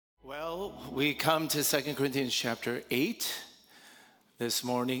Well, we come to 2 Corinthians chapter 8 this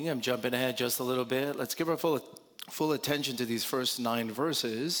morning. I'm jumping ahead just a little bit. Let's give our full attention to these first 9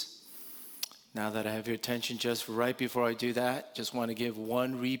 verses. Now that I have your attention, just right before I do that, just want to give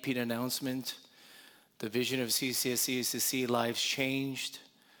one repeat announcement. The vision of CCSC is to see lives changed.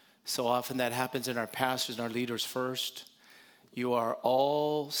 So often that happens in our pastors and our leaders first. You are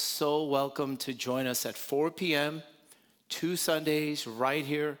all so welcome to join us at 4 p.m., 2 Sundays, right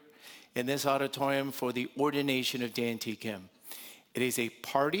here in this auditorium for the ordination of Dan T. Kim. It is a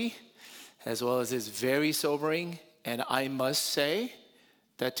party, as well as it's very sobering. And I must say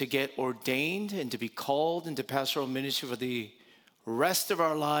that to get ordained and to be called into pastoral ministry for the rest of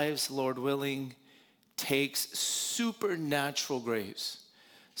our lives, Lord willing, takes supernatural grace.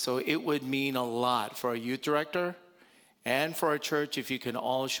 So it would mean a lot for our youth director and for our church if you can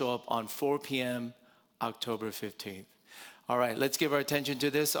all show up on 4 p.m. October 15th. All right, let's give our attention to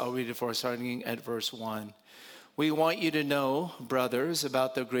this. I'll read it for us, starting at verse 1. We want you to know, brothers,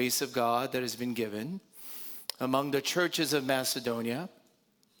 about the grace of God that has been given among the churches of Macedonia.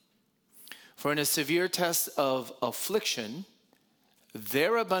 For in a severe test of affliction,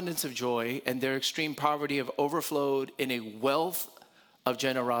 their abundance of joy and their extreme poverty have overflowed in a wealth of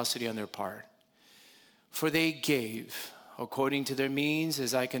generosity on their part. For they gave, according to their means,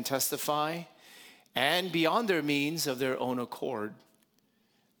 as I can testify, and beyond their means of their own accord,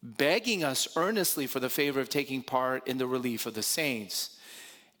 begging us earnestly for the favor of taking part in the relief of the saints.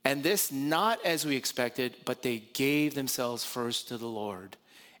 And this not as we expected, but they gave themselves first to the Lord,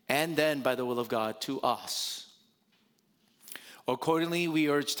 and then by the will of God to us. Accordingly, we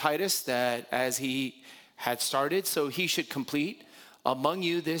urge Titus that as he had started, so he should complete among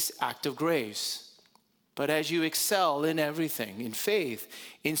you this act of grace. But as you excel in everything, in faith,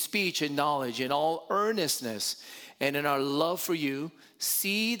 in speech and knowledge, in all earnestness, and in our love for you,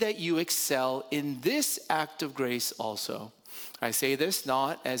 see that you excel in this act of grace also. I say this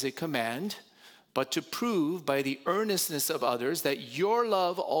not as a command, but to prove by the earnestness of others that your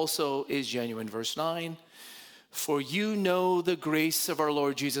love also is genuine. Verse 9, for you know the grace of our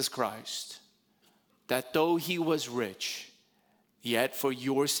Lord Jesus Christ, that though he was rich, yet for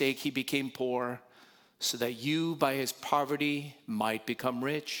your sake he became poor, so that you by his poverty might become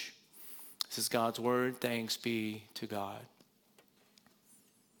rich. This is God's word. Thanks be to God.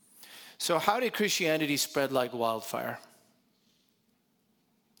 So how did Christianity spread like wildfire?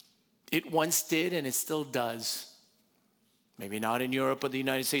 It once did, and it still does. Maybe not in Europe or the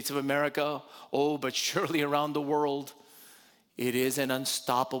United States of America, but surely around the world. It is an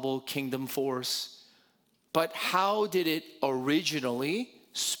unstoppable kingdom force. But how did it originally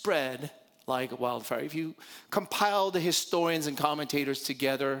spread like wildfire? If you compile the historians and commentators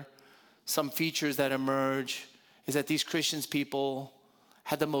together, some features that emerge is that these Christian people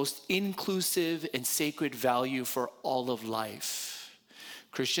had the most inclusive and sacred value for all of life.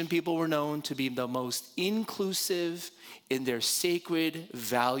 Christian people were known to be the most inclusive in their sacred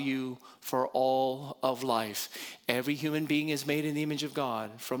value for all of life. Every human being is made in the image of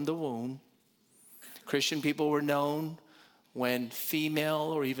God from the womb. Christian people were known when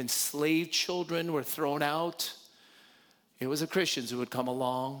female or even slave children were thrown out. It was the Christians who would come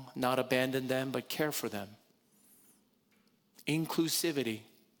along, not abandon them, but care for them. Inclusivity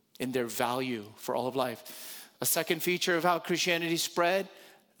in their value for all of life. A second feature of how Christianity spread,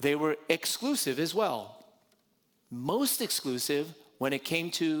 they were exclusive as well. Most exclusive when it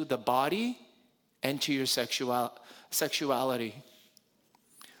came to the body and to your sexuality.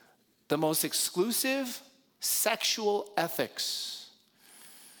 The most exclusive sexual ethics.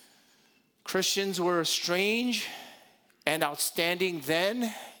 Christians were strange and outstanding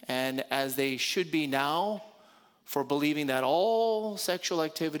then, and as they should be now, for believing that all sexual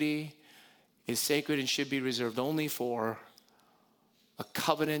activity is sacred and should be reserved only for a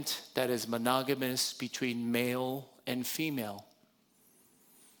covenant that is monogamous between male and female.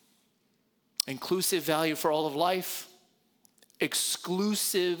 Inclusive value for all of life,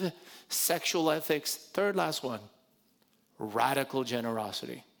 exclusive sexual ethics. Third last one, radical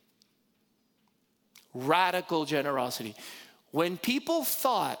generosity. Radical generosity. When people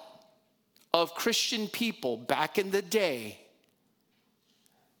thought of Christian people back in the day,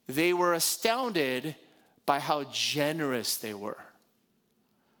 they were astounded by how generous they were.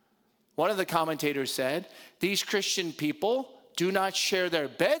 One of the commentators said, these Christian people do not share their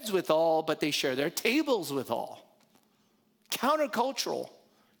beds with all, but they share their tables with all. Countercultural.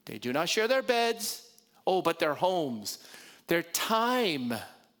 They do not share their beds, but their homes, their time,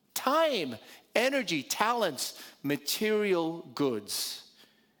 energy, talents, material goods,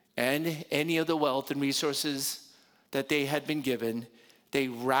 and any of the wealth and resources that they had been given, they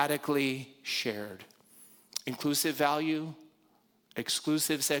radically shared. Inclusive value,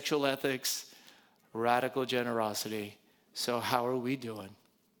 exclusive sexual ethics, radical generosity. So how are we doing?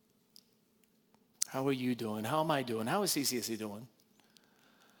 How are you doing? How am I doing? How is CCSC doing?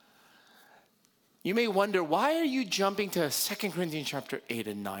 You may wonder, why are you jumping to 2 Corinthians chapter 8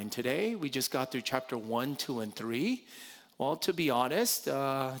 and 9 today? We just got through chapter 1, 2, and 3. Well, to be honest,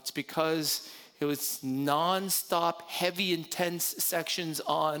 it's because it was nonstop, heavy, intense sections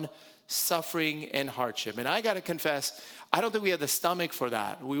on suffering and hardship. And I got to confess, I don't think we have the stomach for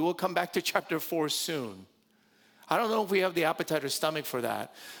that. We will come back to chapter 4 soon. I don't know if we have the appetite or stomach for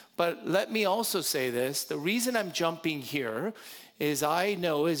that. But let me also say this. The reason I'm jumping here is I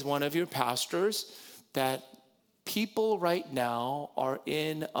know as one of your pastors that people right now are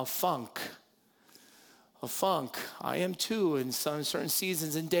in a funk. A funk. I am too in some certain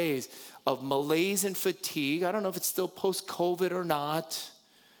seasons and days of malaise and fatigue. I don't know if it's still post-COVID or not.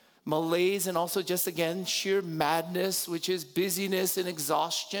 Malaise and also just again sheer madness, which is busyness and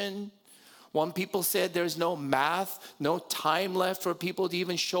exhaustion. One people said there's no math, no time left for people to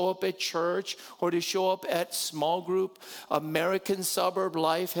even show up at church or to show up at small group. American suburb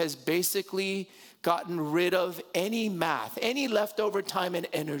life has basically gotten rid of any math, any leftover time and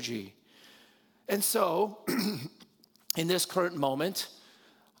energy. And so, in this current moment,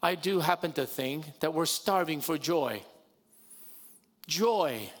 I do happen to think that we're starving for joy.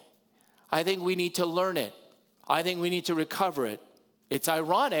 Joy. I think we need to learn it. I think we need to recover it. It's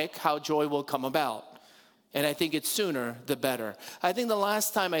ironic how joy will come about. And I think it's sooner the better. I think the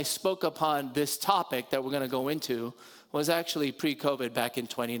last time I spoke upon this topic that we're going to go into was actually pre-COVID back in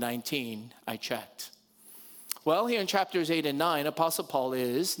 2019. I checked. Well, here in chapters 8 and 9, Apostle Paul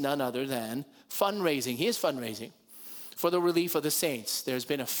is none other than fundraising. He is fundraising for the relief of the saints. There's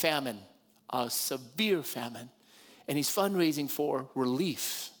been a famine, a severe famine, and he's fundraising for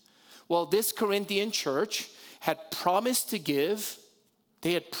relief. Well, this Corinthian church had promised to give.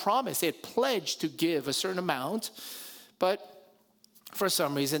 They had pledged to give a certain amount, but for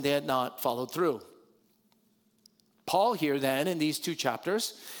some reason they had not followed through. Paul here then in these 2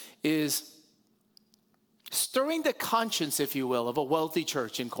 chapters is stirring the conscience, if you will, of a wealthy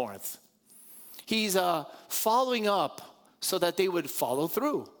church in Corinth. He's following up so that they would follow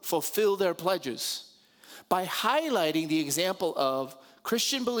through, fulfill their pledges by highlighting the example of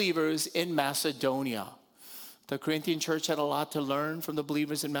Christian believers in Macedonia. The Corinthian church had a lot to learn from the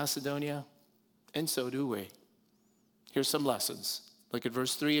believers in Macedonia, and so do we. Here's some lessons. Look at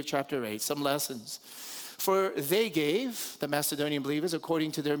verse 3 of chapter 8, some lessons. For they gave, the Macedonian believers,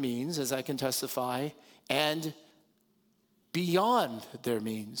 according to their means, as I can testify, and beyond their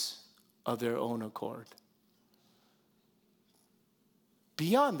means of their own accord.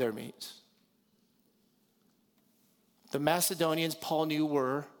 Beyond their means. The Macedonians, Paul knew,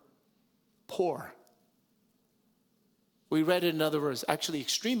 were poor. We read it in other words, actually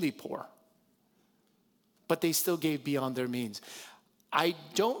extremely poor. But they still gave beyond their means. I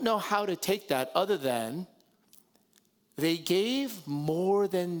don't know how to take that other than they gave more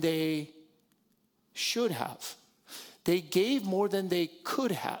than they should have. They gave more than they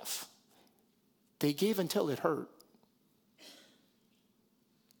could have. They gave until it hurt.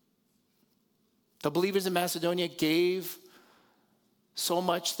 The believers in Macedonia gave so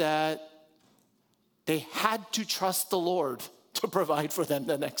much that they had to trust the Lord to provide for them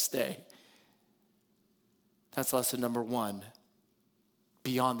the next day. That's lesson number 1,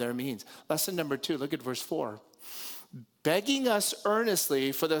 beyond their means. Lesson number 2, look at verse 4. Begging us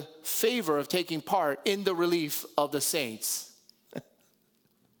earnestly for the favor of taking part in the relief of the saints.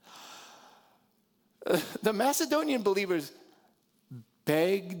 The Macedonian believers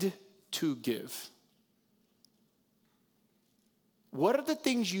begged to give. What are the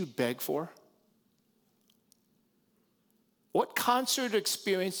things you beg for? What concert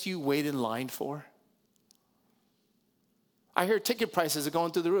experience do you wait in line for? I hear ticket prices are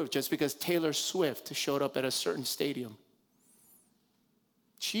going through the roof just because Taylor Swift showed up at a certain stadium.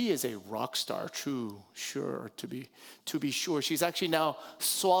 She is a rock star, to be sure. She's actually now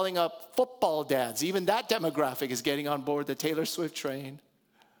swallowing up football dads. Even that demographic is getting on board the Taylor Swift train.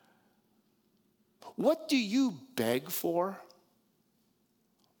 What do you beg for?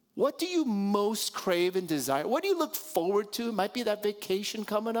 What do you most crave and desire? What do you look forward to? Might be that vacation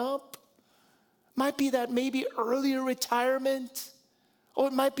coming up. Might be that maybe earlier retirement. Or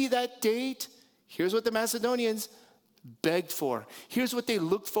it might be that date. Here's what the Macedonians begged for. Here's what they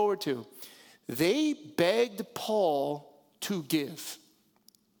looked forward to. They begged Paul to give.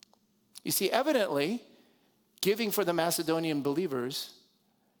 You see, evidently, giving for the Macedonian believers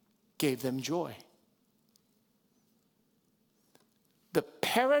gave them joy. The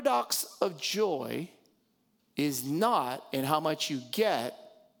paradox of joy is not in how much you get,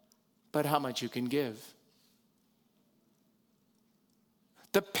 but how much you can give.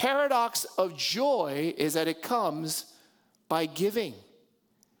 The paradox of joy is that it comes by giving.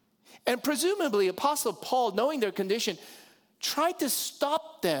 And presumably, Apostle Paul, knowing their condition, tried to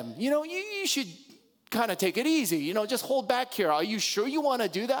stop them. You should kind of take it easy. Just hold back here. Are you sure you want to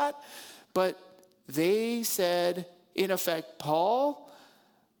do that? But they said, in effect, Paul,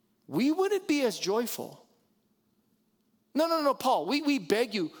 we wouldn't be as joyful. No, Paul, we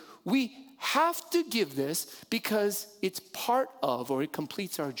beg you. We have to give this because it's part of, or it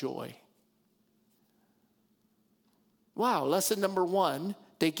completes our joy. Wow, lesson number 1,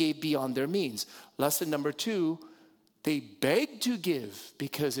 they gave beyond their means. Lesson number 2, they begged to give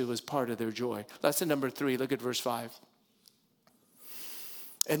because it was part of their joy. Lesson number 3, look at verse 5.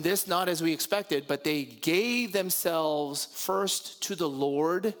 And this not as we expected, but they gave themselves first to the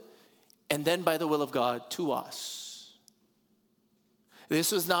Lord and then by the will of God to us.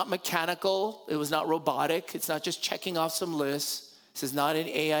 This was not mechanical. It was not robotic. It's not just checking off some lists. This is not an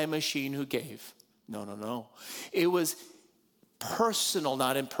AI machine who gave. No. It was personal,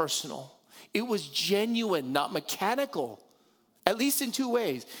 not impersonal. It was genuine, not mechanical, at least in 2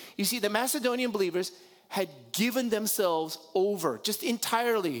 ways. You see, the Macedonian believers had given themselves over, just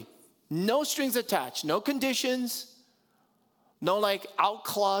entirely, no strings attached, no conditions, no out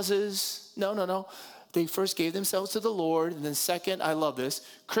clauses. No. They first gave themselves to the Lord. And then second, I love this,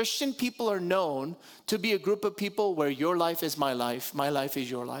 Christian people are known to be a group of people where your life is my life is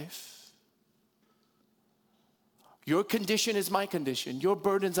your life. Your condition is my condition. Your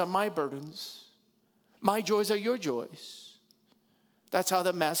burdens are my burdens. My joys are your joys. That's how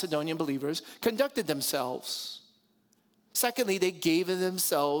the Macedonian believers conducted themselves. Secondly, they gave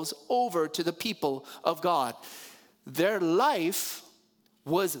themselves over to the people of God. Their life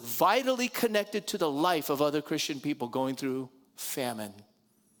was vitally connected to the life of other Christian people going through famine.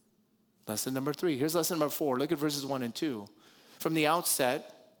 Lesson number 3. Here's lesson number 4. Look at verses 1 and 2. From the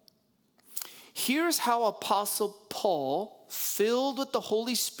outset, here's how Apostle Paul, filled with the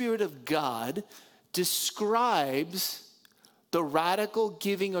Holy Spirit of God, describes the radical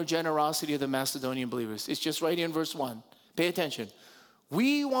giving or generosity of the Macedonian believers. It's just right here in verse 1. Pay attention.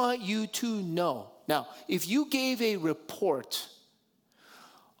 We want you to know. Now, if you gave a report,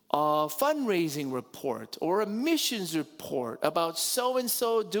 a fundraising report or a missions report about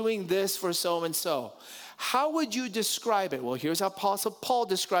so-and-so doing this for so-and-so, how would you describe it? Well, here's how Apostle Paul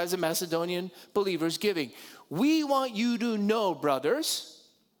describes the Macedonian believers giving. We want you to know, brothers,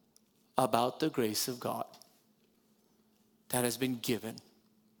 about the grace of God that has been given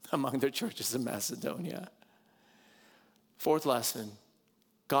among the churches of Macedonia. 4th lesson,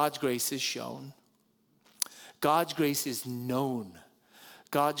 God's grace is shown. God's grace is known.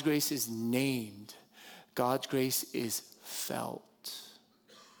 God's grace is named. God's grace is felt.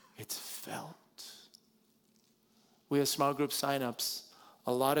 It's felt. We have small group signups.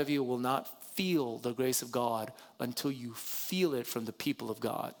 A lot of you will not feel the grace of God until you feel it from the people of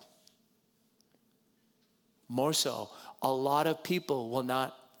God. More so, a lot of people will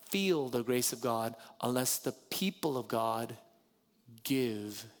not feel the grace of God unless the people of God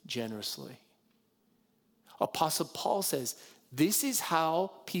give generously. Apostle Paul says, this is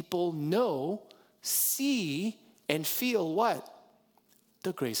how people know, see, and feel what?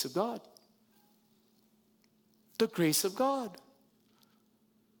 The grace of God. The grace of God.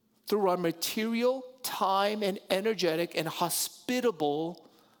 Through our material, time, and energetic and hospitable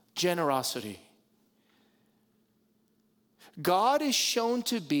generosity. God is shown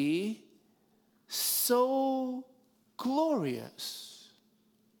to be so glorious.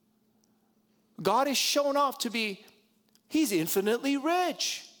 God is shown off to be, He's infinitely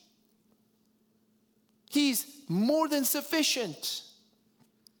rich. He's more than sufficient.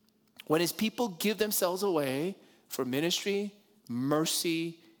 When His people give themselves away for ministry,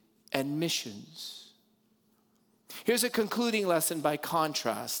 mercy, and missions. Here's a concluding lesson by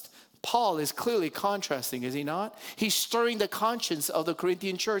contrast. Paul is clearly contrasting, is he not? He's stirring the conscience of the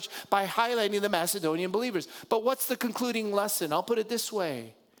Corinthian church by highlighting the Macedonian believers. But what's the concluding lesson? I'll put it this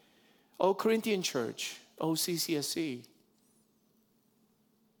way. Oh, Corinthian church, oh, CCSC,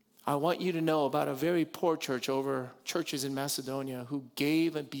 I want you to know about a very poor church over churches in Macedonia who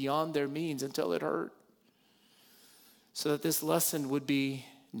gave beyond their means until it hurt, so that this lesson would be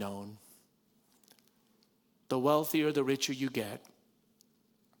known. The wealthier, the richer you get,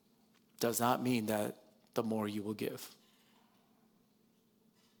 does not mean that the more you will give.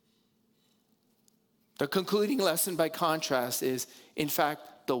 The concluding lesson by contrast is, in fact,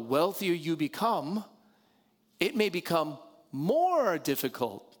 the wealthier you become, it may become more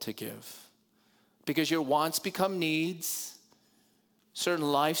difficult to give because your wants become needs. Certain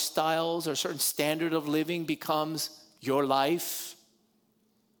lifestyles or certain standard of living becomes your life.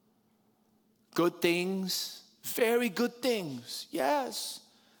 Good things, very good things, yes,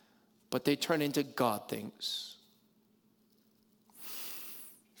 but they turn into God things.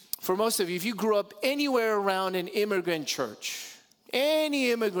 For most of you, if you grew up anywhere around an immigrant church,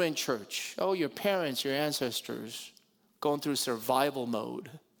 any immigrant church, your parents, your ancestors, going through survival mode.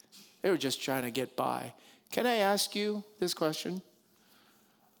 They were just trying to get by. Can I ask you this question?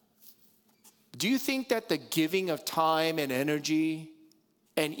 Do you think that the giving of time and energy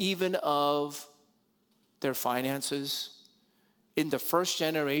and even of their finances in the first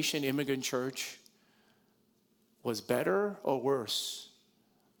generation immigrant church was better or worse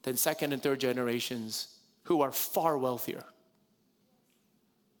than second and third generations who are far wealthier?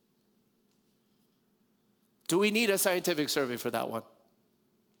 Do we need a scientific survey for that one?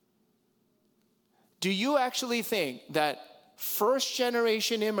 Do you actually think that first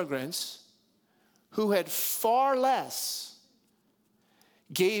generation immigrants who had far less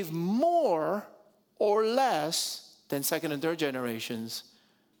gave more or less than second and third generations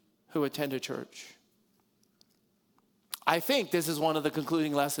who attended church? I think this is one of the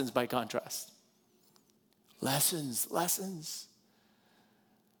concluding lessons by contrast. Lessons.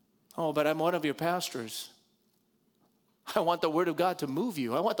 Oh, but I'm one of your pastors. I want the Word of God to move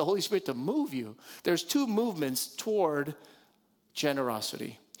you. I want the Holy Spirit to move you. There's two movements toward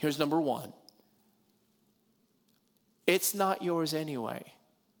generosity. Here's number one. It's not yours anyway.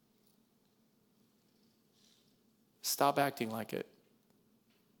 Stop acting like it.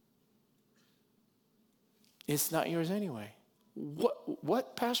 It's not yours anyway.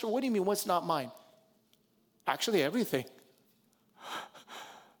 What, Pastor? What do you mean, what's not mine? Actually, everything.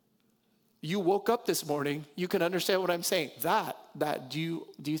 You woke up this morning, you can understand what I'm saying. Do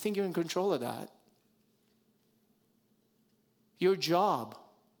you think you're in control of that? Your job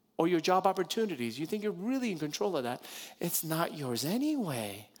or your job opportunities, you think you're really in control of that? It's not yours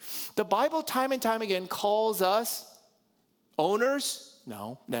anyway. The Bible time and time again calls us owners.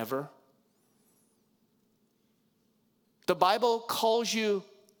 No, never. The Bible calls you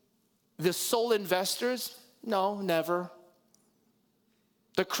the sole investors. No, never.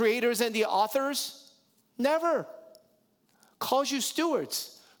 The creators and the authors? Never. Calls you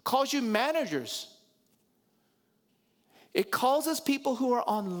stewards. Calls you managers. It calls us people who are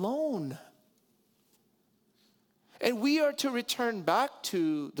on loan. And we are to return back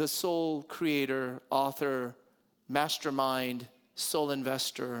to the sole creator, author, mastermind, sole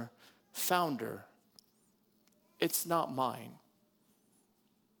investor, founder. It's not mine.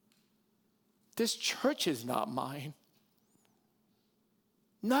 This church is not mine.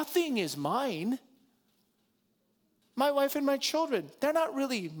 Nothing is mine. My wife and my children, they're not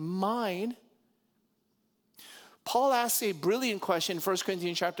really mine. Paul asks a brilliant question in 1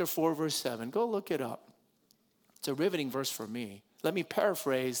 Corinthians chapter 4, verse 7. Go look it up. It's a riveting verse for me. Let me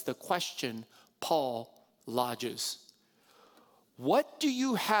paraphrase the question Paul lodges. What do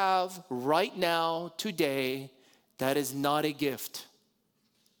you have right now, today, that is not a gift?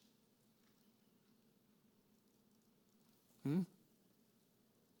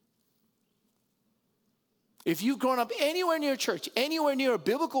 If you've grown up anywhere near church, anywhere near a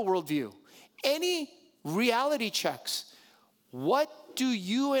biblical worldview, any reality checks, what do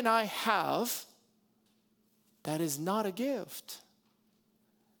you and I have that is not a gift?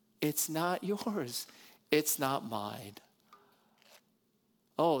 It's not yours. It's not mine.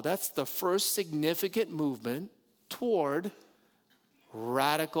 Oh, that's the first significant movement toward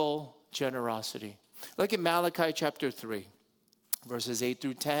radical generosity. Look at Malachi chapter 3, verses 8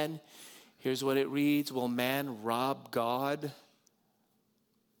 through 10. Here's what it reads. Will man rob God?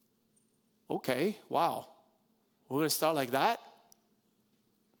 Okay, wow. We're going to start like that?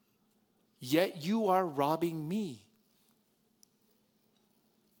 Yet you are robbing me.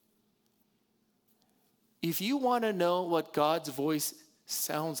 If you want to know what God's voice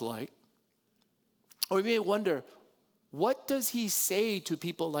sounds like, or you may wonder, what does he say to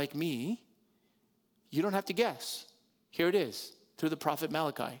people like me? You don't have to guess. Here it is, through the prophet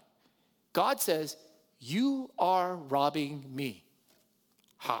Malachi. God says, you are robbing me.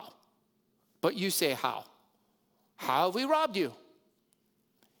 How? But you say, how? How have we robbed you?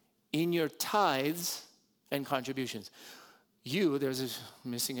 In your tithes and contributions. You,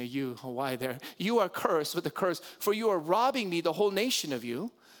 missing a you, a Y there. You are cursed with a curse, for you are robbing me, the whole nation of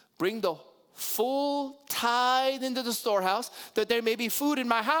you. Bring the full tithe into the storehouse, that there may be food in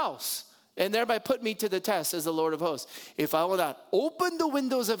my house, and thereby put me to the test, as the Lord of hosts. If I will not open the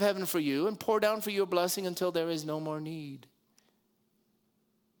windows of heaven for you and pour down for you a blessing until there is no more need.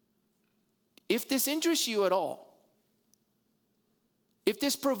 if this interests you at all, if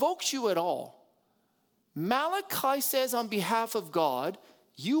this provokes you at all, Malachi says on behalf of God,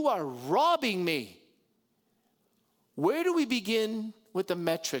 you are robbing me. Where do we begin with the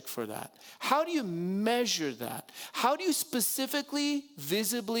metric for that? How do you measure that? How do you specifically,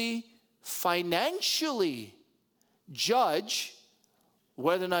 visibly, financially judge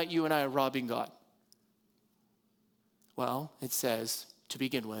whether or not you and I are robbing God? Well, it says, to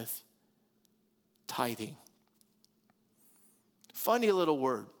begin with, tithing. Funny little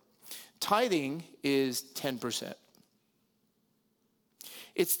word. Tithing is 10%.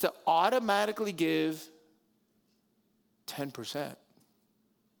 It's to automatically give 10%.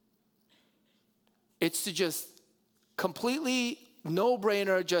 It's to just completely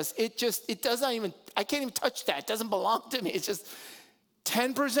no-brainer, it doesn't even, I can't even touch that. It doesn't belong to me. It's just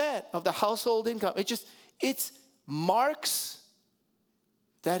 10% of the household income. It marks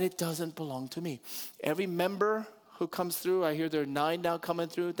that it doesn't belong to me. Every member who comes through, I hear there are 9 now coming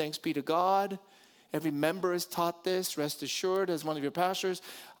through, thanks be to God. Every member is taught this. Rest assured, as one of your pastors,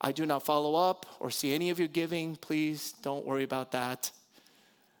 I do not follow up or see any of your giving. Please don't worry about that.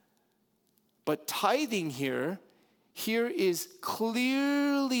 But tithing here is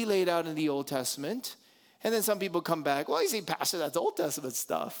clearly laid out in the Old Testament. And then some people come back, well, you see, Pastor, that's Old Testament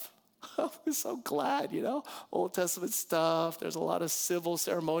stuff. We're so glad, Old Testament stuff. There's a lot of civil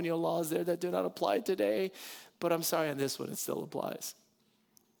ceremonial laws there that do not apply today. But I'm sorry, on this one, it still applies.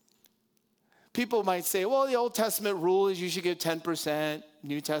 People might say, well, the Old Testament rule is you should give 10%.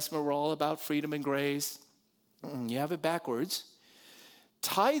 New Testament, we're all about freedom and grace. You have it backwards.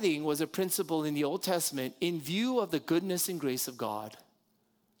 Tithing was a principle in the Old Testament in view of the goodness and grace of God.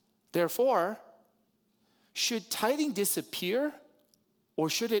 Therefore, should tithing disappear or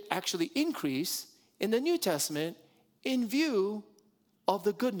should it actually increase in the New Testament in view of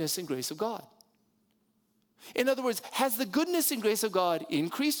the goodness and grace of God? In other words, has the goodness and grace of God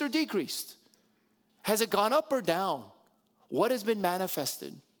increased or decreased? Has it gone up or down? What has been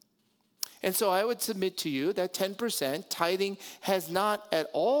manifested? And so I would submit to you that 10% tithing has not at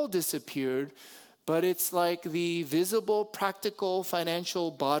all disappeared, but it's like the visible, practical,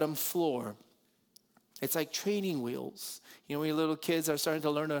 financial bottom floor. It's like training wheels. When your little kids are starting to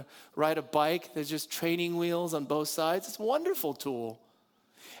learn to ride a bike, there's just training wheels on both sides. It's a wonderful tool.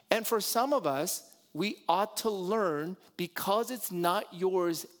 And for some of us, we ought to learn, because it's not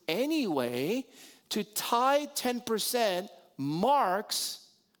yours anyway, to tithe 10% marks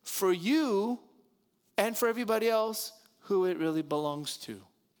for you and for everybody else who it really belongs to.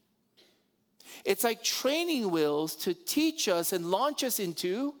 It's like training wheels to teach us and launch us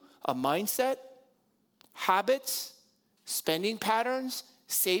into a mindset, habits, spending patterns,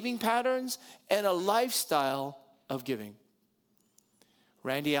 saving patterns, and a lifestyle of giving.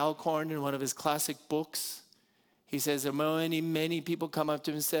 Randy Alcorn, in one of his classic books, he says, many people come up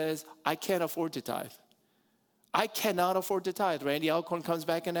to him and says, I can't afford to tithe. I cannot afford to tithe. Randy Alcorn comes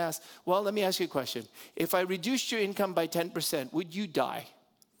back and asks, well, let me ask you a question. If I reduced your income by 10%, would you die?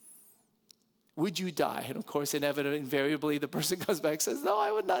 Would you die? And of course, invariably, the person comes back and says, no,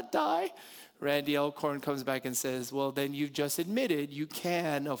 I would not die. Randy Alcorn comes back and says, well, then you've just admitted you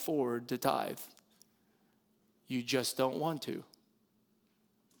can afford to tithe. You just don't want to.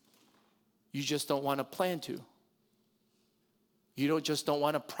 You just don't want to plan to. You just don't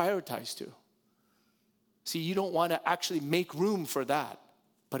want to prioritize to. See, you don't want to actually make room for that,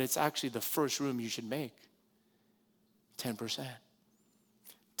 but it's actually the first room you should make. 10%.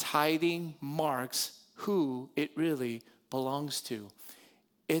 Tithing marks who it really belongs to.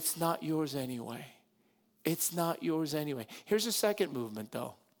 It's not yours anyway. It's not yours anyway. Here's a second movement,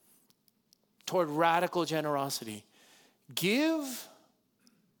 though, toward radical generosity. Give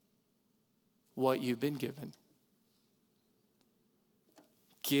what you've been given.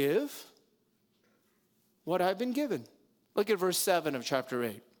 Give what I've been given. Look at verse 7 of chapter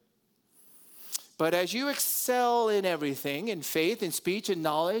 8. But as you excel in everything, in faith, in speech, in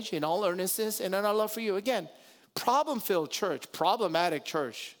knowledge, in all earnestness, and in our love for you. Again, problem-filled church, problematic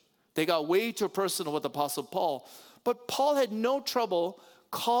church. They got way too personal with Apostle Paul. But Paul had no trouble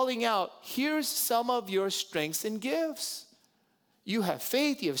calling out, here's some of your strengths and gifts. You have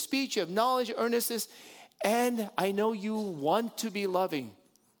faith, you have speech, you have knowledge, earnestness, and I know you want to be loving.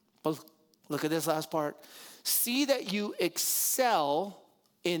 But look at this last part. See that you excel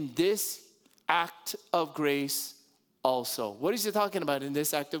in this act of grace also. What is he talking about in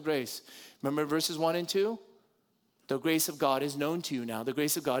this act of grace? Remember verses 1 and 2? The grace of God is known to you now. The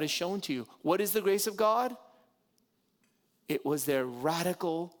grace of God is shown to you. What is the grace of God? It was their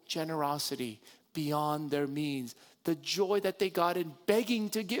radical generosity beyond their means. The joy that they got in begging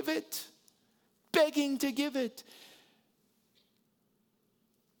to give it. begging to give it.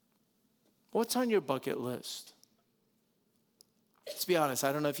 What's on your bucket list? Let's be honest.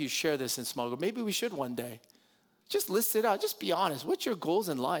 I don't know if you share this in small group. Maybe we should one day. Just list it out. Just be honest. What's your goals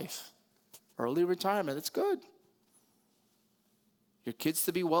in life? Early retirement. That's good. Your kids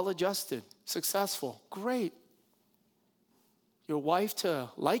to be well-adjusted, successful. Great. Your wife to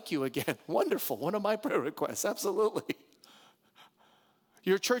like you again. Wonderful. One of my prayer requests. Absolutely.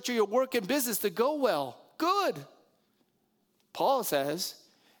 Your church or your work and business to go well. Good. Paul says,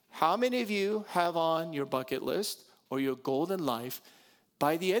 how many of you have on your bucket list or your goal in life,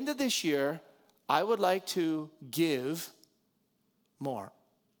 by the end of this year, I would like to give more.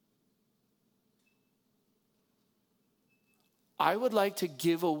 I would like to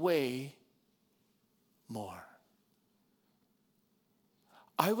give away more.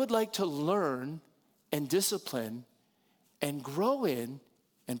 I would like to learn and discipline and grow in,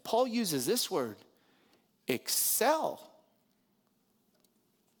 and Paul uses this word, excel.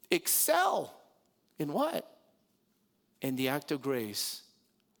 Excel in what? In the act of grace,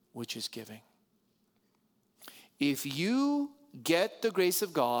 which is giving. If you get the grace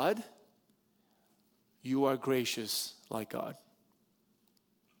of God, you are gracious like God.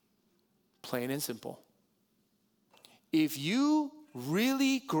 Plain and simple. If you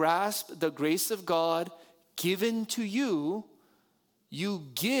really grasp the grace of God given to you, you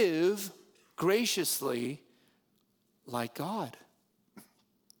give graciously like God.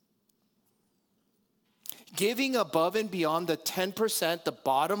 Giving above and beyond the 10%, the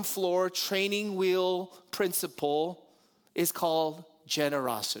bottom floor training wheel principle is called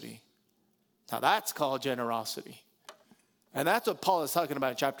generosity. Now that's called generosity. And that's what Paul is talking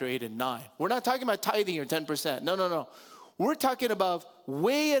about in chapter 8 and 9. We're not talking about tithing or 10%. No. We're talking about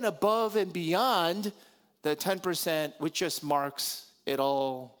way and above and beyond the 10%, which just marks it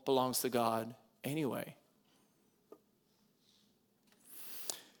all belongs to God anyway.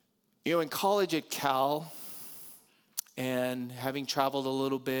 You know, in college at Cal, and having traveled a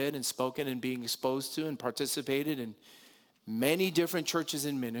little bit and spoken and being exposed to and participated in many different churches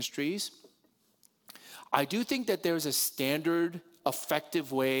and ministries, I do think that there's a standard,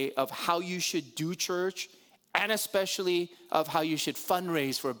 effective way of how you should do church, and especially of how you should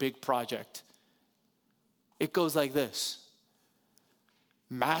fundraise for a big project. It goes like this.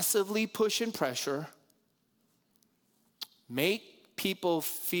 Massively push and pressure. Make people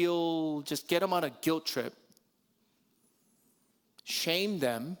feel, just get them on a guilt trip. Shame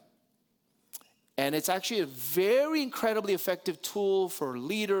them. And it's actually a very incredibly effective tool for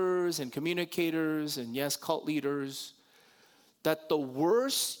leaders and communicators and, yes, cult leaders, that the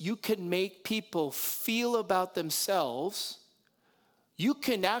worse you can make people feel about themselves, you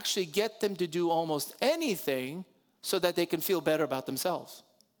can actually get them to do almost anything so that they can feel better about themselves.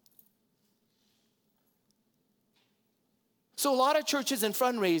 So a lot of churches and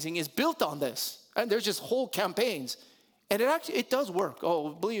fundraising is built on this. And there's just whole campaigns. And it does work.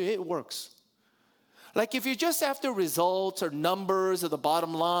 Oh, believe me, it works. Like if you're just after results or numbers or the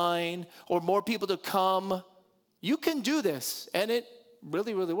bottom line or more people to come, you can do this. And it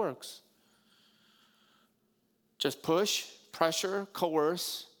really, really works. Just push, pressure,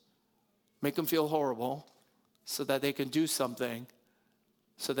 coerce, make them feel horrible so that they can do something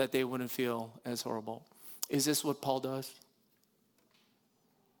so that they wouldn't feel as horrible. Is this what Paul does?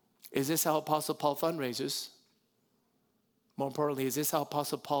 Is this how Apostle Paul fundraises? More importantly, is this how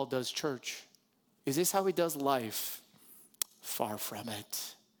Apostle Paul does church? Is this how he does life? Far from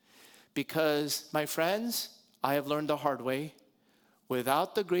it. Because, my friends, I have learned the hard way.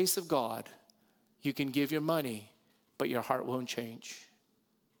 Without the grace of God, you can give your money, but your heart won't change.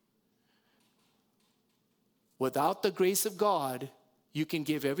 Without the grace of God, you can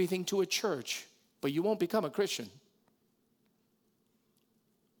give everything to a church, but you won't become a Christian.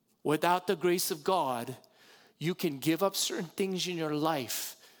 Without the grace of God, you can give up certain things in your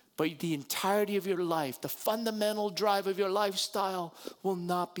life, but the entirety of your life, the fundamental drive of your lifestyle will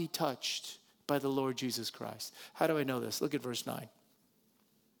not be touched by the Lord Jesus Christ. How do I know this? Look at verse 9.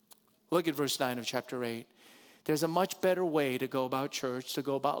 Look at verse 9 of chapter 8. There's a much better way to go about church, to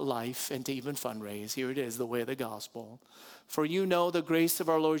go about life, and to even fundraise. Here it is, the way of the gospel. For you know the grace of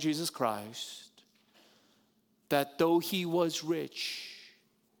our Lord Jesus Christ, that though he was rich,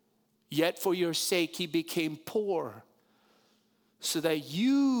 yet for your sake he became poor, so that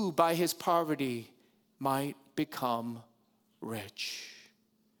you by his poverty might become rich.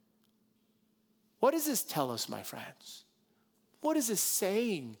 What does this tell us, my friends? What is this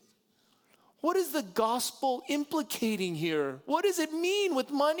saying? What is the gospel implicating here? What does it mean with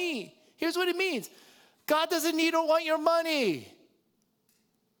money? Here's what it means. God doesn't need or want your money.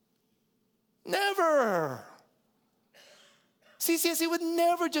 Never. CCSC would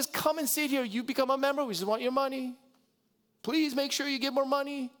never just come and sit here. You become a member, we just want your money. Please make sure you give more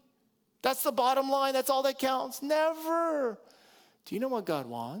money. That's the bottom line. That's all that counts. Never. Do you know what God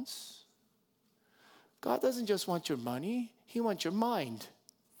wants? God doesn't just want your money. He wants your mind.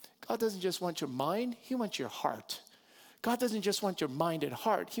 God doesn't just want your mind. He wants your heart. God doesn't just want your mind and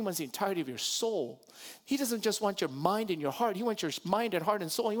heart. He wants the entirety of your soul. He doesn't just want your mind and your heart. He wants your mind and heart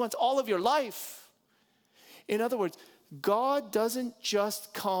and soul. He wants all of your life. In other words, God doesn't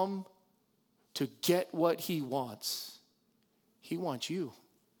just come to get what he wants. He wants you.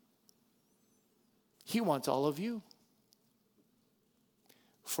 He wants all of you.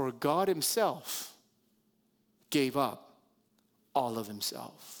 For God himself gave up all of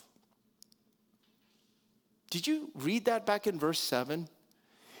himself. Did you read that back in verse 7?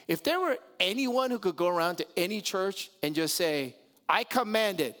 If there were anyone who could go around to any church and just say, I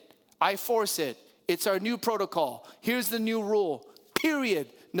command it, I force it, it's our new protocol, here's the new rule, period,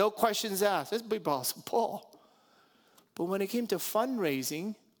 no questions asked. That's big Apostle Paul. But when it came to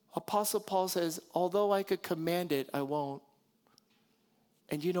fundraising, Apostle Paul says, although I could command it, I won't.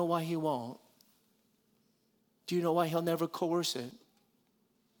 And you know why he won't? Do you know why he'll never coerce it?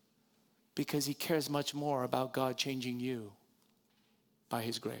 Because he cares much more about God changing you by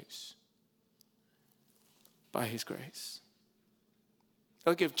his grace. By his grace.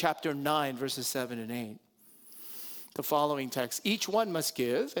 I'll give chapter 9, verses 7 and 8. The following text. Each one must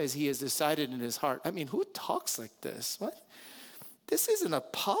give as he has decided in his heart. I mean, who talks like this? What? This is an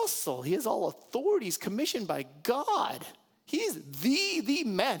apostle. He has all authority. He's commissioned by God. He's the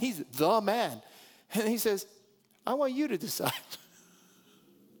man. He's the man. And he says, I want you to decide.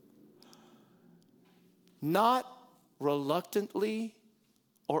 Not reluctantly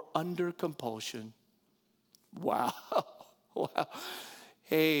or under compulsion. Wow. Wow.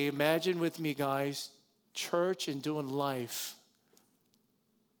 Hey, imagine with me, guys, church and doing life.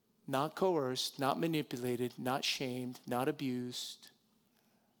 Not coerced, not manipulated, not shamed, not abused,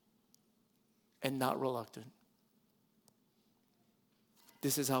 and not reluctant.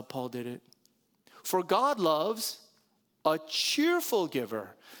 This is how Paul did it. For God loves a cheerful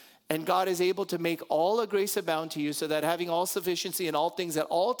giver. And God is able to make all grace abound to you, so that having all sufficiency in all things at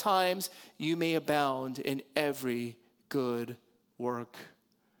all times, you may abound in every good work.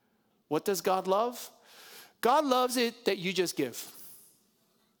 What does God love? God loves it that you just give.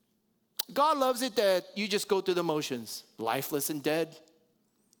 God loves it that you just go through the motions, lifeless and dead.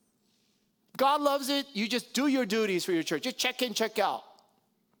 God loves it you just do your duties for your church. Just check in, check out.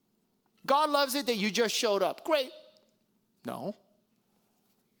 God loves it that you just showed up. Great. No.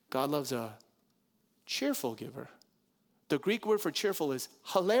 God loves a cheerful giver. The Greek word for cheerful is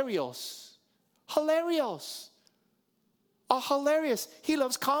hilarios. Hilarios. Hilarious. He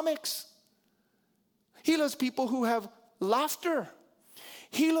loves comics. He loves people who have laughter.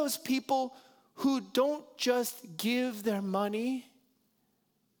 He loves people who don't just give their money,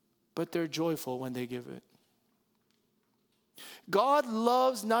 but they're joyful when they give it. God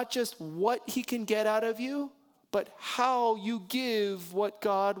loves not just what he can get out of you, but how you give what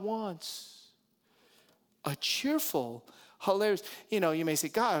God wants. A cheerful, hilarious. You know, you may say,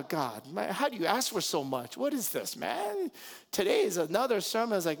 God, man, how do you ask for so much? What is this, man? Today is another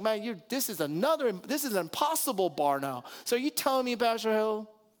sermon. I was like, man, this is an impossible bar now. So are you telling me, Pastor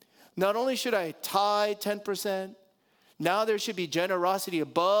Hill, not only should I tithe 10%, now there should be generosity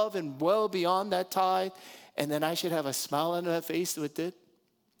above and well beyond that tithe, and then I should have a smile on my face with it?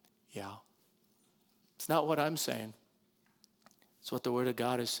 Yeah. It's not what I'm saying. It's what the Word of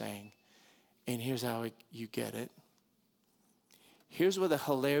God is saying. And here's how you get it. Here's where the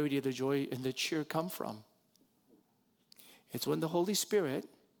hilarity, the joy, and the cheer come from. It's when the Holy Spirit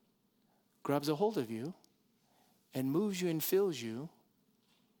grabs a hold of you and moves you and fills you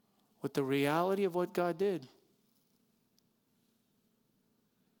with the reality of what God did.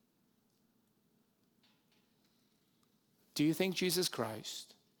 Do you think Jesus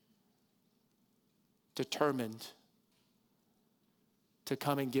Christ determined to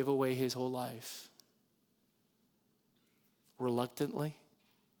come and give away his whole life reluctantly,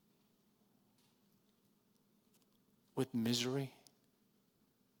 with misery,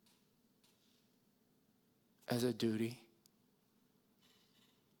 as a duty?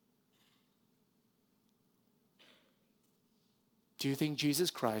 Do you think Jesus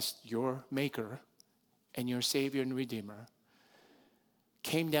Christ, your maker and your Savior and Redeemer,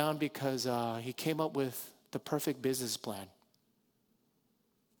 came down because he came up with the perfect business plan?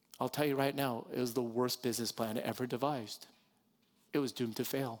 I'll tell you right now, it was the worst business plan ever devised. It was doomed to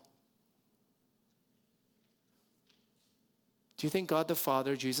fail. Do you think God the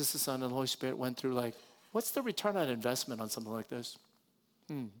Father, Jesus the Son, and the Holy Spirit went through like, what's the return on investment on something like this?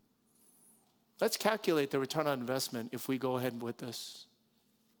 Let's calculate the return on investment if we go ahead with this.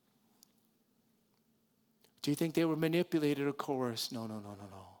 Do you think they were manipulated or coerced? No.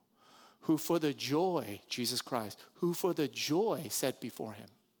 Who for the joy, Jesus Christ, who for the joy set before him,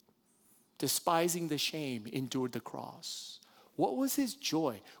 despising the shame, endured the cross. What was his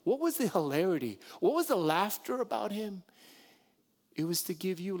joy? What was the hilarity? What was the laughter about him? It was to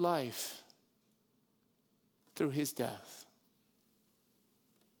give you life through his death.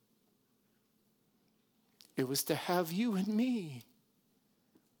 It was to have you and me,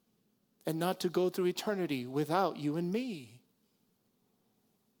 and not to go through eternity without you and me.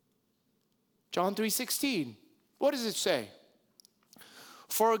 John 3:16, what does it say?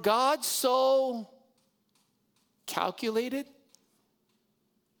 For God so calculated,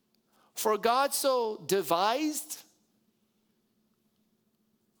 for God so devised,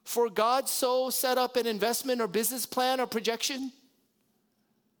 for God so set up an investment or business plan or projection,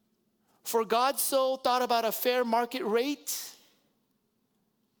 for God so thought about a fair market rate,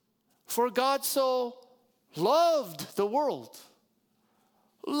 for God so loved the world,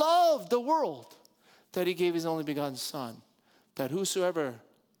 that he gave his only begotten Son, that whosoever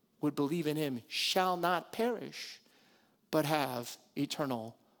would believe in him shall not perish, but have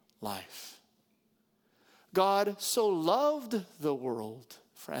eternal life. God so loved the world,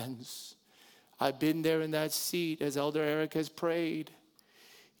 friends. I've been there in that seat as Elder Eric has prayed.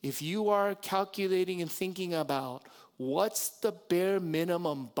 If you are calculating and thinking about what's the bare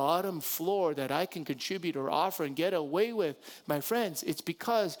minimum bottom floor that I can contribute or offer and get away with, my friends, it's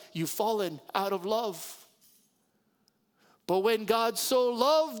because you've fallen out of love. But when God so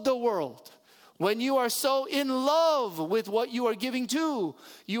loved the world, when you are so in love with what you are giving to,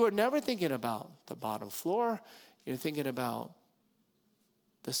 you are never thinking about the bottom floor. You're thinking about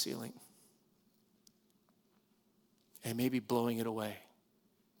the ceiling. And maybe blowing it away.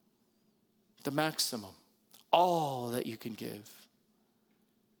 The maximum. All that you can give.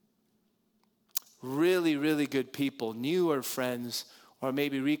 Really, really good people, newer friends, or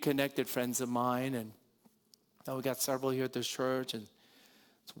maybe reconnected friends of mine. And now we got several here at this church, and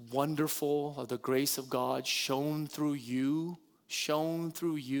it's wonderful of the grace of God shown through you.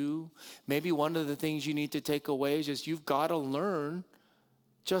 Maybe one of the things you need to take away is just you've got to learn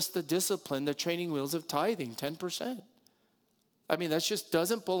just the discipline, the training wheels of tithing, 10%. I mean, that just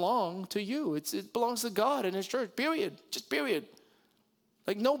doesn't belong to you. It belongs to God and his church, period. Just period.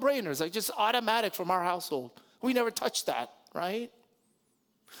 Like no brainers, like just automatic from our household. We never touched that, right?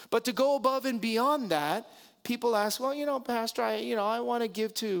 But to go above and beyond that, people ask, well, Pastor, I want to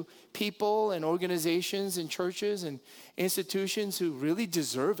give to people and organizations and churches and institutions who really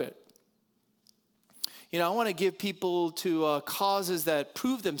deserve it. I want to give people to causes that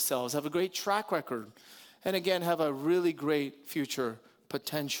prove themselves, have a great track record, and again, have a really great future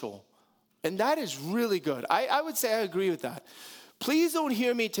potential. And that is really good. I would say I agree with that. Please don't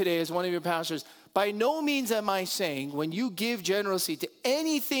hear me today as one of your pastors. By no means am I saying when you give generously to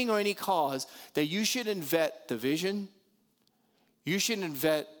anything or any cause that you shouldn't vet the vision. You shouldn't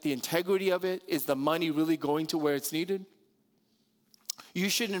vet the integrity of it. Is the money really going to where it's needed? You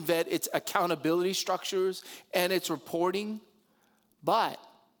shouldn't vet its accountability structures and its reporting. But,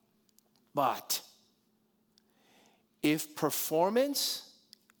 if performance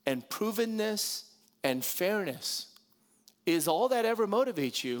and provenness and fairness is all that ever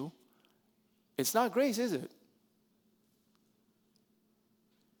motivates you, it's not grace, is it?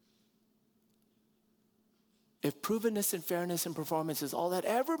 If provenness and fairness and performance is all that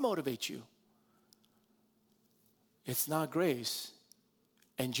ever motivates you, it's not grace.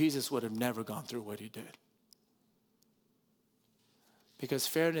 And Jesus would have never gone through what he did. Because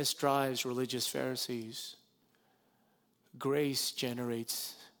fairness drives religious Pharisees. Grace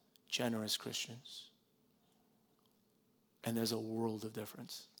generates generous Christians. And there's a world of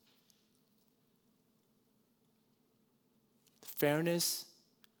difference. Fairness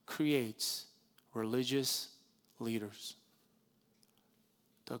creates religious leaders.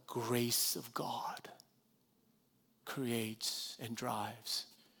 The grace of God creates and drives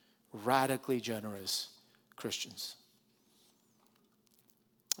radically generous Christians.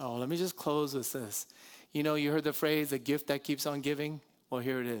 Oh, let me just close with this. You heard the phrase, the gift that keeps on giving? Well,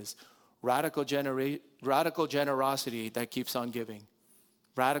 here it is. Radical generosity that keeps on giving.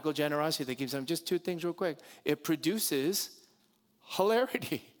 Radical generosity that keeps on. Just two things real quick. It produces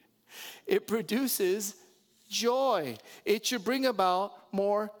hilarity. It produces joy. It should bring about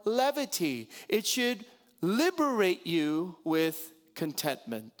more levity. It should liberate you with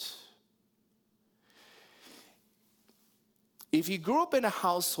contentment. If you grew up in a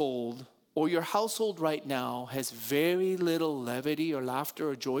household, or your household right now has very little levity or laughter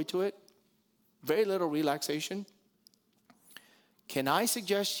or joy to it, very little relaxation, can I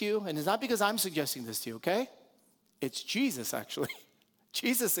suggest to you, and it's not because I'm suggesting this to you, okay? It's Jesus, actually.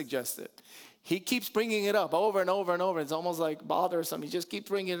 Jesus suggested it. He keeps bringing it up over and over and over. It's almost like bothersome. He just keeps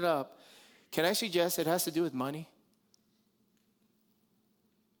bringing it up. Can I suggest it has to do with money?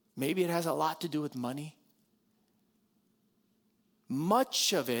 Maybe it has a lot to do with money.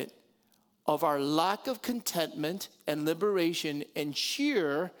 Much of it, of our lack of contentment and liberation and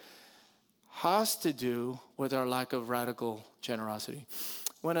cheer, has to do with our lack of radical generosity.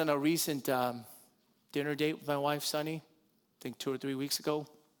 Went on a recent dinner date with my wife, Sunny, I think 2 or 3 weeks ago.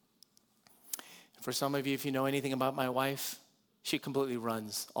 For some of you, if you know anything about my wife, she completely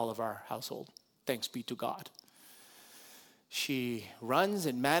runs all of our household. Thanks be to God. She runs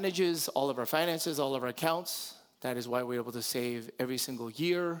and manages all of our finances, all of our accounts. That is why we're able to save every single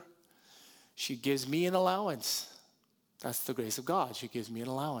year. She gives me an allowance. That's the grace of God. She gives me an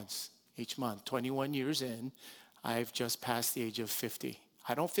allowance each month. 21 years in, I've just passed the age of 50.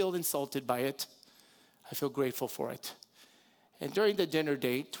 I don't feel insulted by it. I feel grateful for it. And during the dinner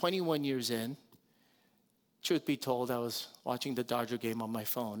date, 21 years in, truth be told, I was watching the Dodger game on my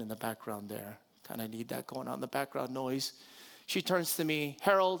phone in the background there. Kind of need that going on, the background noise. She turns to me,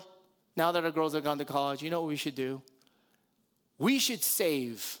 Harold, now that our girls have gone to college, you know what we should do? We should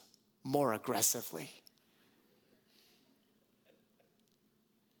save more aggressively.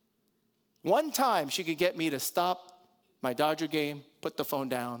 One time she could get me to stop my Dodger game, put the phone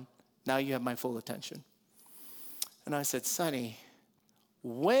down. Now you have my full attention. And I said, Sonny,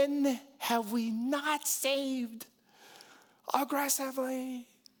 when have we not saved aggressively?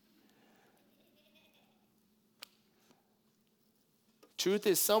 Truth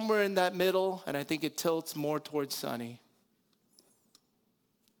is somewhere in that middle, and I think it tilts more towards Sonny.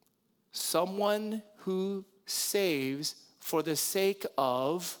 Someone who saves for the sake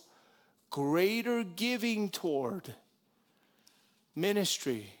of greater giving toward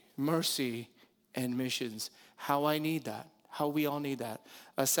ministry, mercy, and missions. How I need that. How we all need that.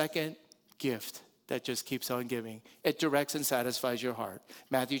 A second gift that just keeps on giving. It directs and satisfies your heart.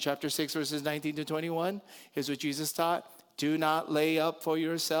 Matthew chapter 6, verses 19 to 21. Here's what Jesus taught. Do not lay up for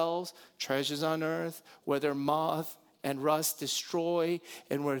yourselves treasures on earth, whether moth and rust destroy,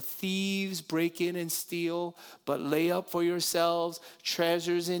 and where thieves break in and steal, but lay up for yourselves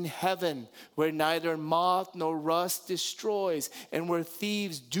treasures in heaven, where neither moth nor rust destroys, and where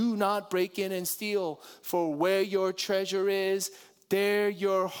thieves do not break in and steal. For where your treasure is, there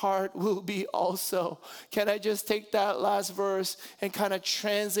your heart will be also. Can I just take that last verse and kind of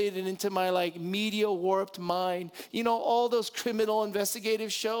translate it into my media warped mind? You know, all those criminal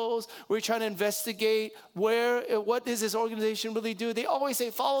investigative shows where you're trying to investigate what does this organization really do? They always say,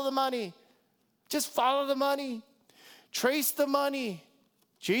 follow the money. Just follow the money. Trace the money.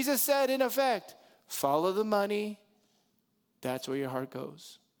 Jesus said, in effect, follow the money. That's where your heart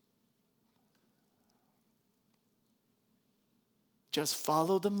goes. Just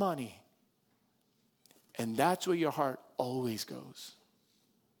follow the money. And that's where your heart always goes.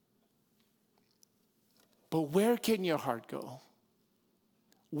 But where can your heart go?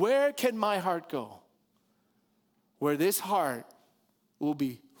 Where can my heart go? Where this heart will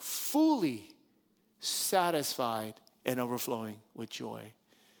be fully satisfied and overflowing with joy.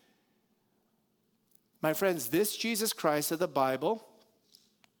 My friends, this Jesus Christ of the Bible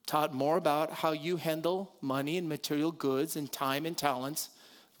taught more about how you handle money and material goods and time and talents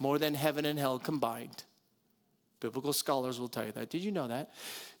more than heaven and hell combined. Biblical scholars will tell you that. Did you know that?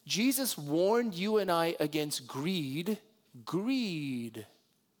 Jesus warned you and I against greed,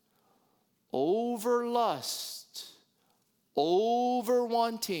 over lust, over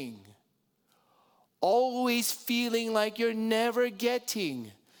wanting, always feeling like you're never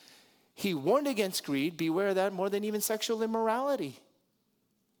getting. He warned against greed, beware of that, more than even sexual immorality.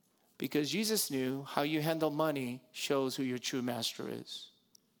 Because Jesus knew how you handle money shows who your true master is.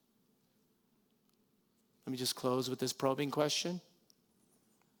 Let me just close with this probing question.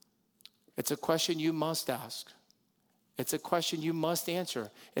 It's a question you must ask. It's a question you must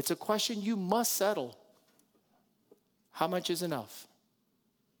answer. It's a question you must settle. How much is enough?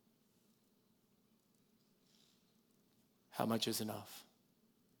 How much is enough?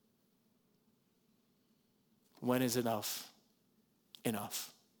 When is enough? Enough.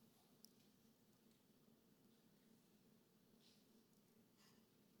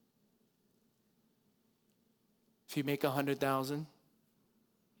 If you make 100,000,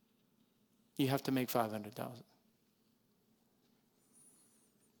 you have to make 500,000.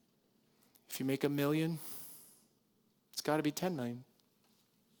 If you make 1 million, it's It's got to be 10 million.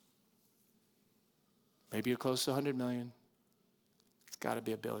 Maybe you're close to 100 million. It's got to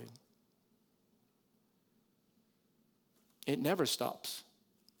be 1 billion. It never stops.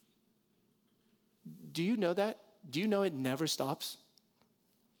 Do you know that? Do you know it never stops?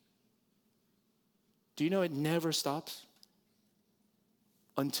 Do you know it never stops?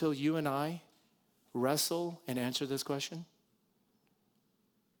 Until you and I wrestle and answer this question.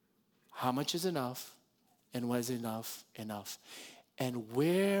 How much is enough? And was enough enough? And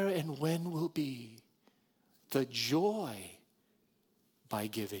where and when will be the joy by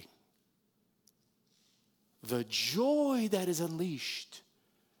giving? The joy that is unleashed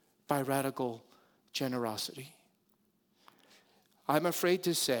by radical generosity. I'm afraid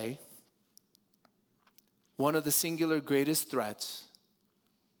to say one of the singular greatest threats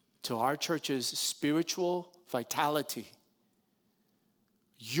to our church's spiritual vitality,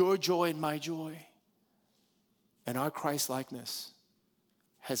 your joy and my joy, and our Christ-likeness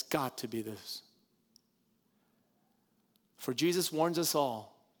has got to be this. For Jesus warns us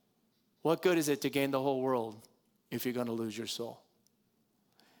all, what good is it to gain the whole world if you're going to lose your soul?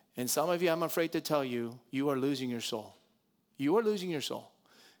 And some of you, I'm afraid to tell you, you are losing your soul. You are losing your soul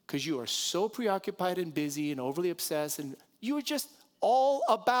because you are so preoccupied and busy and overly obsessed, and you are just all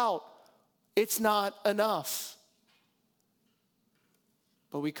about it's not enough.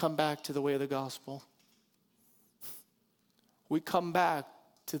 But we come back to the way of the gospel. We come back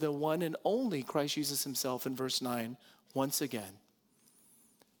to the one and only Christ Jesus himself in verse 9 once again.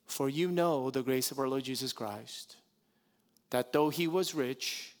 For you know the grace of our Lord Jesus Christ, that though he was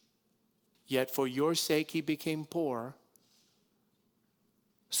rich, yet for your sake he became poor,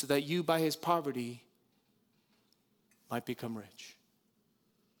 so that you by his poverty might become rich.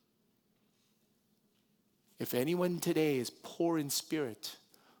 If anyone today is poor in spirit,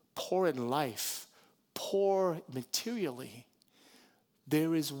 poor in life, poor materially,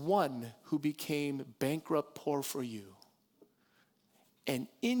 there is one who became bankrupt poor for you. And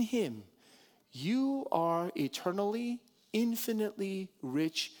in him, you are eternally, infinitely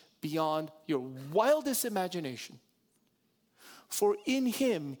rich beyond your wildest imagination. For in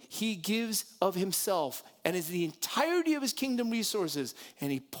him, he gives of himself and is the entirety of his kingdom resources, and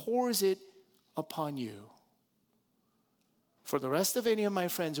he pours it upon you. For the rest of any of my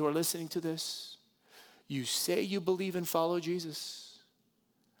friends who are listening to this, you say you believe and follow Jesus.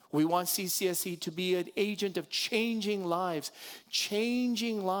 We want CCSE to be an agent of changing lives.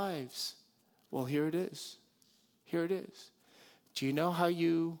 Changing lives. Well, here it is. Here it is. Do you know how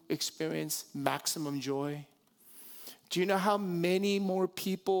you experience maximum joy? Do you know how many more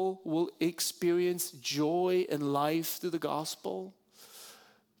people will experience joy and life through the gospel?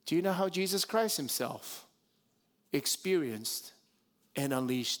 Do you know how Jesus Christ himself experienced and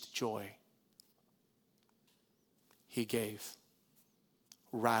unleashed joy? He gave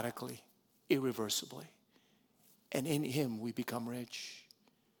radically, irreversibly. And in him we become rich.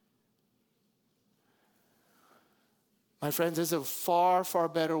 My friends, there's a far, far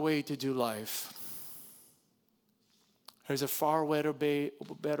better way to do life. There's a far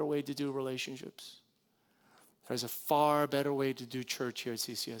better way to do relationships. There's a far better way to do church here at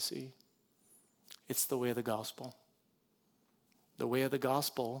CCSE. It's the way of the gospel. The way of the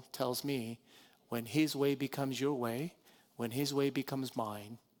gospel tells me when his way becomes your way, when his way becomes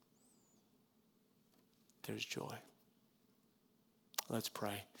mine, there's joy. Let's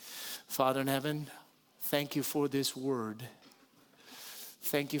pray. Father in heaven, thank you for this word.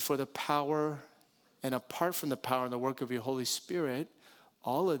 Thank you for the power, and apart from the power and the work of your Holy Spirit,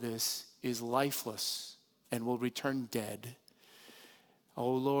 all of this is lifeless and will return dead.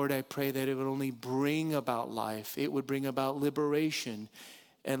 Oh Lord, I pray that it would only bring about life. It would bring about liberation.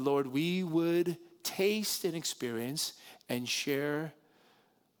 And Lord, we would taste and experience and share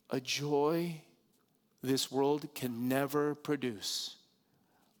a joy this world can never produce.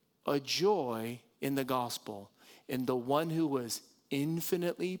 A joy in the gospel, in the one who was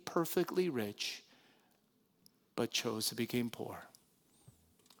infinitely, perfectly rich, but chose to become poor.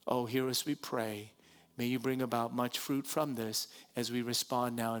 Oh, hear us, we pray. May you bring about much fruit from this as we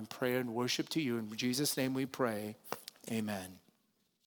respond now in prayer and worship to you. In Jesus' name we pray. Amen.